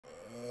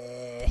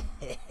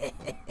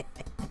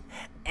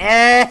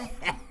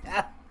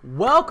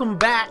Welcome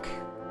back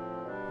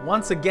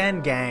once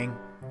again, gang.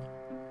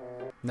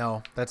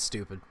 No, that's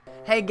stupid.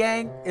 Hey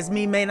gang, it's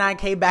me,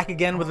 May9K, back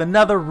again with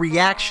another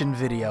reaction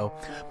video.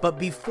 But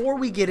before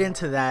we get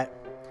into that,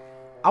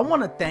 I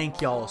want to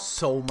thank y'all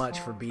so much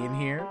for being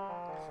here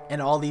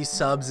and all these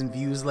subs and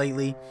views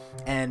lately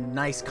and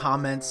nice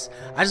comments.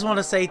 I just want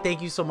to say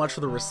thank you so much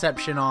for the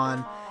reception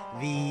on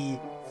the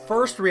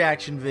first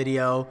reaction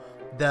video,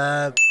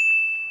 that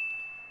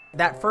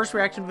first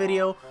reaction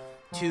video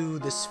to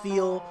the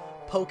Spheal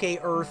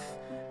Pokearth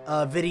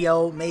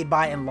video made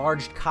by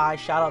Enlarged Kai.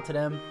 Shout out to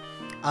them.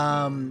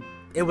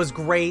 It was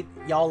great.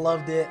 Y'all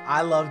loved it.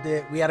 I loved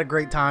it. We had a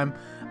great time.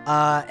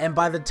 And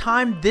by the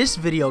time this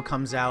video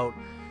comes out,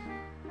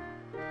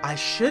 I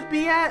should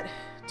be at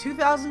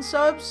 2,000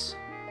 subs.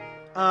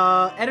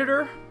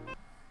 Editor,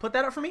 put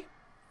that up for me.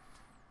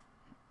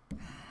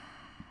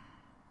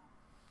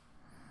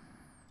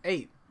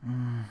 8.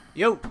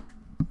 Yo.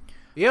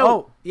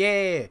 Oh,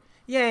 yeah.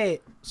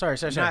 Sorry.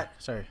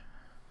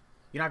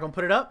 You're not gonna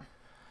put it up?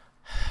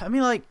 I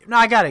mean, like, no,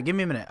 I got it. Give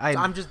me a minute.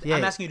 I'm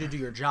asking you to do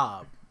your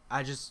job.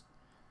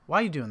 Why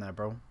are you doing that,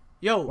 bro?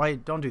 Yo, why?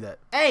 Don't do that.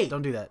 Hey,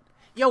 don't do that.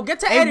 Yo, get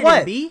to editing,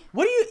 what? B.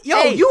 What do you?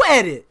 Yo, you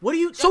edit. What are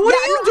you? So what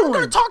are you doing? I'm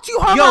gonna talk to you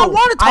how I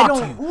want to talk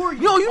to you. Who are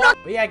you? Yo, you're not.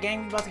 But yeah,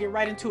 gang, we about to get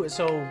right into it.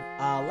 So,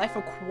 Life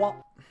of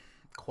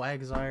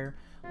Quagsire,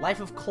 Life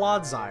of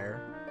Clodsire.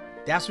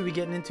 That's what we're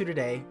getting into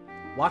today.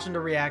 Watching the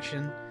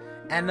reaction,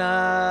 and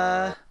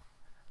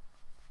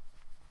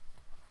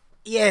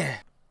yeah.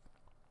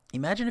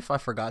 Imagine if I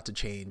forgot to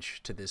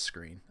change to this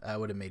screen. That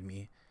would have made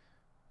me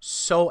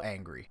so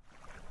angry.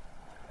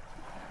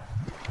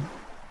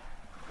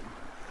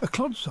 A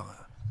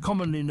Clodsire,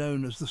 commonly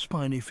known as the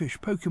spiny fish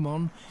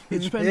Pokemon,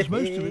 it spends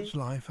most of its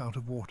life out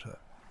of water.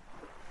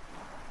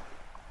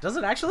 Does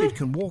it actually? It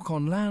can walk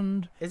on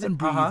land and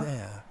breathe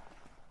air.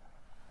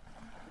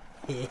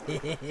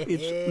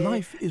 Its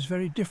life is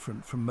very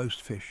different from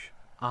most fish.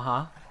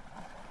 Yo,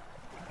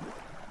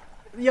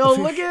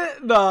 look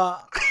at the...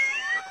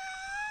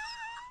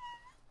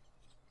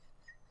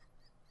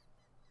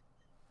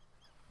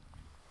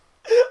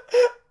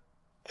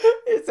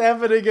 It's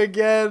happening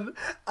again.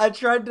 I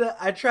tried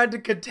to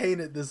contain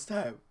it this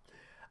time.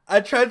 I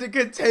tried to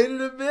contain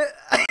it a bit.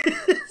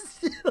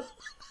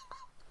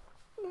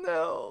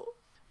 No.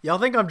 Y'all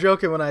think I'm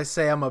joking when I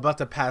say I'm about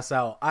to pass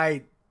out.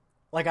 I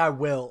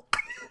will.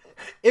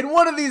 In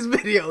one of these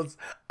videos,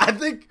 I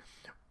think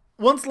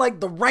once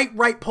like the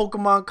right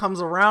Pokemon comes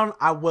around,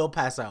 I will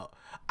pass out.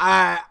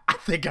 I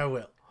think I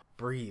will.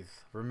 Breathe.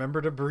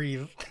 Remember to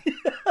breathe.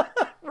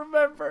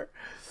 Remember.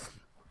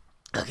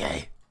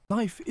 Okay.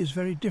 Life is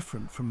very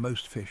different from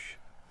most fish.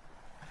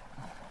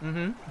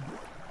 A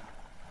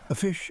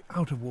fish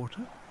out of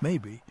water?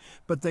 Maybe.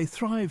 But they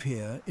thrive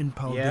here in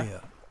Paldea.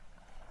 Yeah.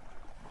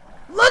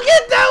 Look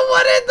at that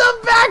one in the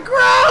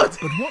background!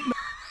 But what...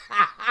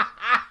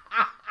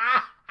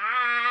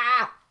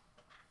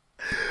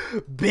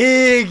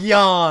 Big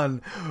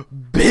yawn!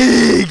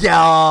 Big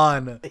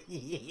yawn!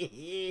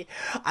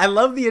 I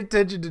love the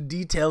attention to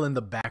detail in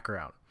the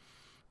background.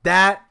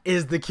 That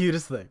is the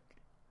cutest thing.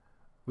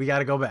 We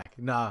gotta go back.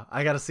 Nah,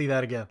 I gotta see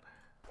that again.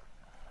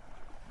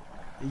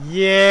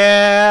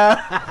 Yeah!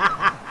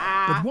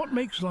 But what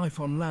makes life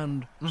on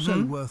land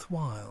so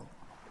worthwhile?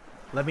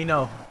 Let me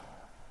know.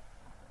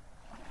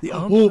 The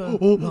answer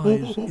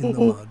lies in the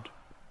mud.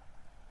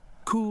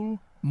 Cool,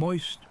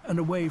 moist, and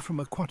away from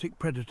aquatic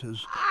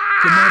predators,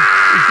 the mud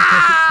is the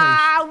perfect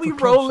place for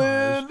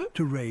Clodsires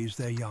to raise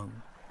their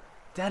young.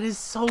 That is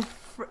so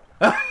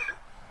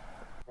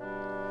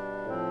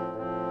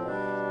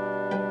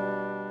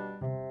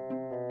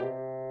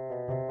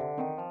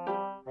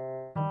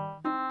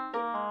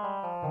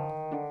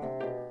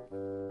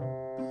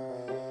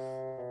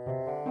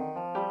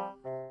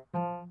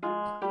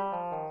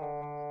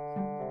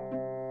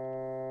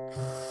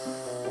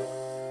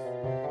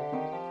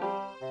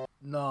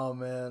No,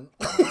 man.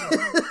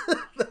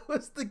 That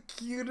was the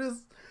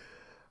cutest.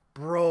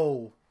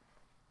 Bro.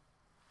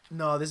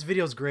 No, this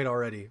video's great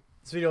already.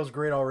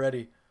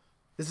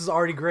 This is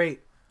already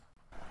great.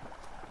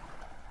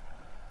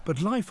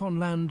 But life on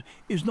land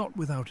is not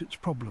without its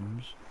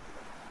problems.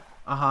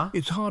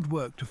 It's hard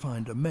work to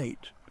find a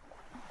mate.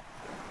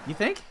 You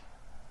think?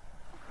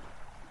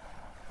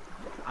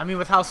 I mean,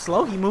 with how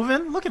slow he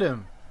moving, look at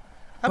him.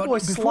 That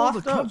boy's slothed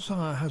up. Before the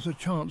Clodsire has a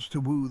chance to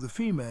woo the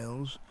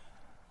females,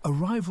 a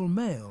rival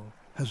male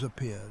has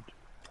appeared.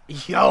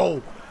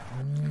 Yo!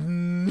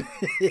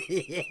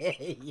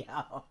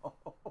 Yo!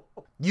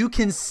 You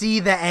can see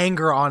the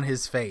anger on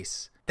his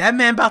face. That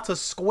man about to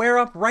square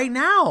up right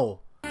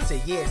now.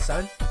 Say, yeah,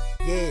 son.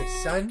 Yeah,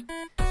 son.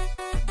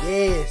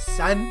 Yeah,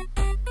 son.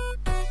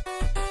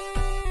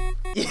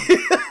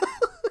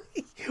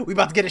 We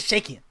about to get it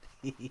shaking.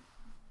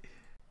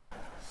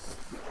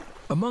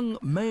 Among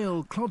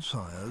male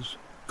Clodsires,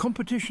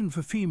 competition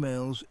for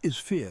females is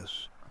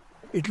fierce.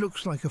 It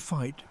looks like a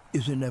fight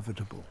is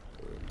inevitable.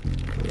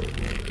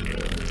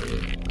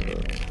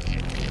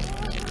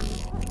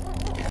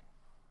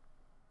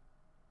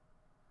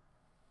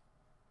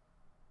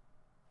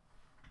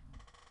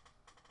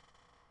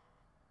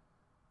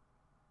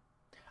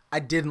 I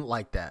didn't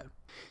like that.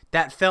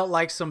 That felt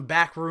like some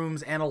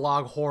backrooms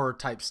analog horror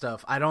type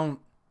stuff. I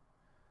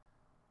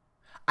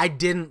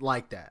didn't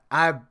like that.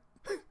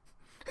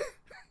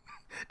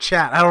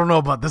 Chat, I don't know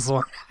about this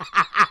one.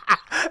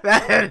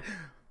 That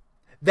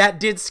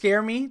did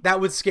scare me. That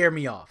would scare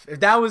me off.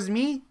 If that was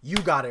me, you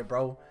got it,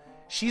 bro.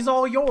 She's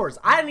all yours.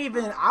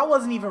 I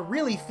wasn't even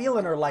really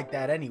feeling her like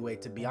that anyway,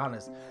 to be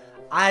honest.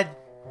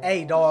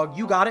 Hey, dog,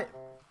 you got it.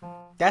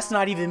 That's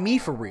not even me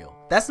for real.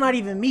 That's not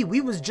even me.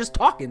 We was just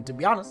talking, to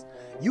be honest.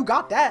 You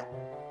got that.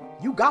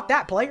 You got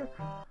that, player.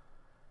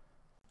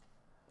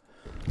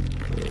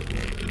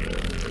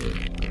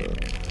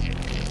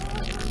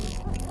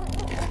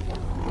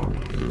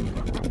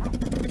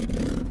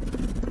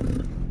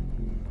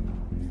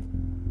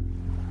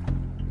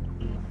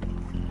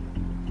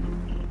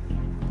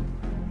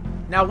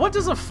 Now, what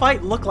does a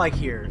fight look like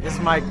here, is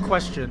my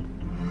question.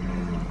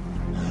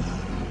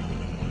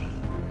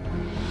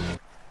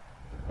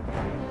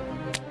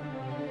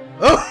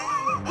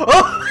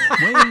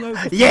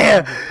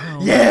 Yeah!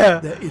 Yeah!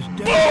 There is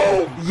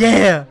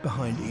yeah!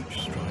 behind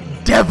each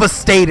strike.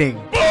 Devastating!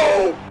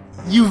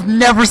 You've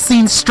never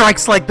seen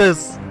strikes like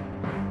this!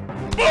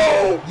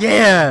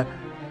 Yeah!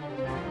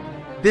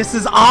 This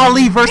is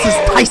Ali versus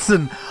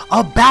Tyson!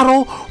 A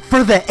battle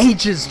for the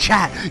ages,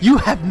 chat! You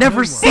have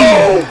never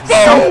seen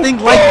something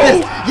like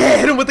this! Yeah,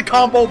 hit him with the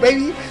combo,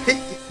 baby!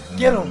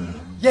 Get him!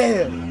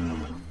 Yeah!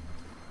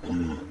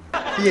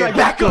 Yeah,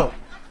 back up!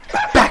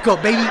 Back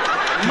up, baby!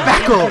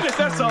 Back up!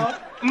 That's all.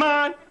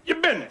 Mind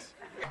your business.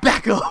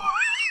 Back up!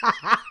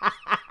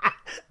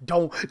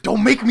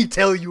 Don't make me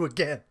tell you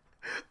again.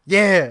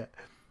 Yeah.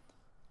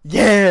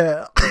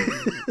 Yeah.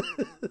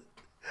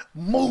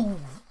 Move.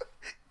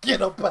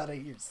 Get up out of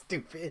here,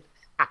 stupid.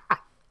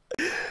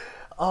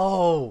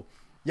 Oh,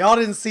 y'all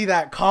didn't see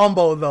that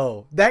combo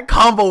though. That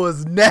combo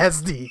is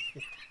nasty.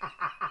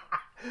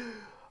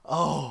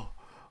 Oh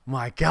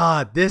my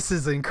God, this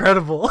is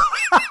incredible.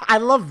 I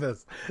love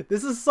this.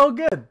 This is so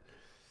good.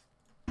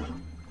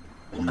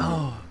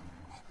 Oh.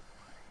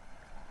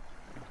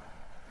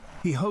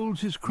 He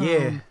holds his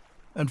crown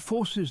and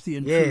forces the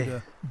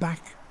intruder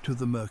back to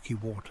the murky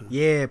waters.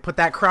 Yeah, put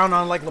that crown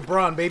on like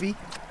LeBron, baby.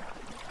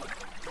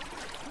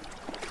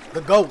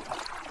 The GOAT.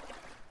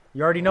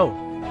 You already know.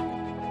 And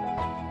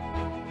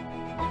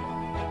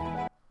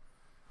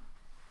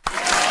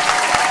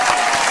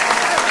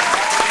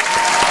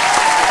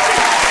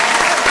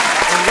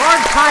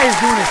Large Kai is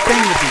doing his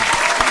thing with these.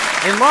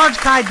 And Large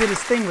Kai did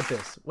his thing with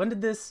this. When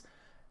did this?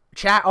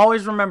 Chat,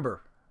 always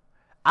remember.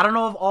 I don't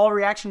know if all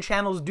reaction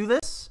channels do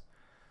this,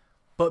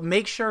 but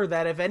make sure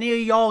that if any of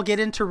y'all get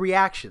into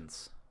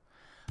reactions,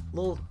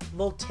 little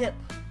tip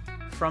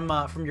from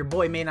your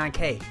boy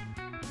May9K,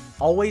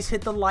 always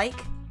hit the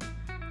like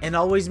and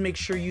always make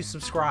sure you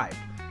subscribe.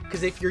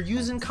 Because if you're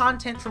using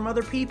content from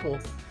other people,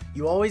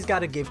 you always got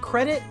to give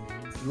credit.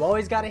 You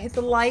always got to hit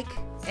the like.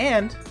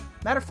 And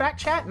matter of fact,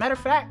 chat,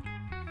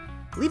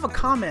 leave a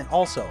comment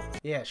also.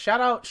 Yeah,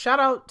 shout out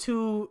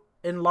to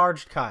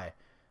Enlarged Kai.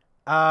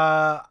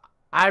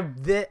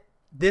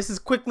 This is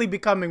quickly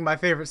becoming my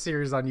favorite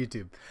series on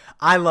YouTube.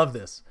 I love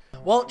this.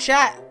 Well,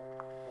 chat,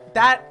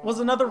 that was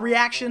another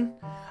reaction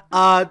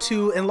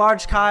to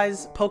Enlarged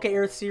Kai's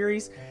Pokearth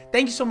series.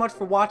 Thank you so much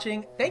for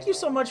watching. Thank you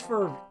so much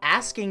for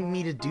asking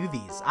me to do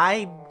these.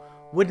 I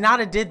would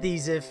not have did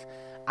these if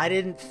I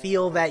didn't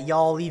feel that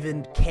y'all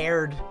even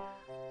cared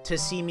to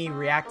see me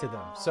react to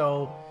them.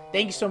 So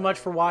thank you so much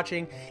for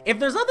watching. If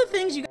there's other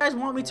things you guys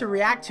want me to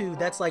react to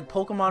that's like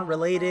Pokemon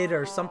related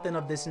or something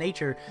of this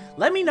nature,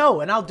 let me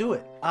know and I'll do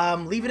it.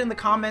 Leave it in the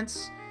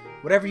comments,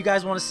 whatever you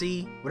guys want to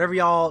see, whatever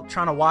y'all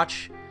trying to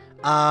watch.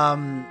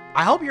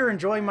 I hope you're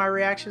enjoying my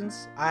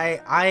reactions.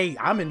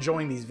 I'm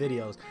enjoying these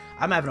videos.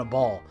 I'm having a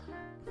ball.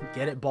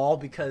 Get it, ball?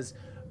 Because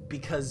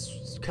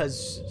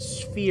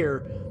Sphere,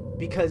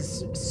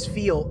 because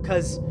Spheal,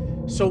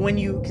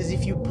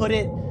 if you put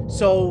it,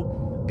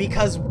 so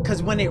because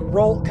when it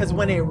rolls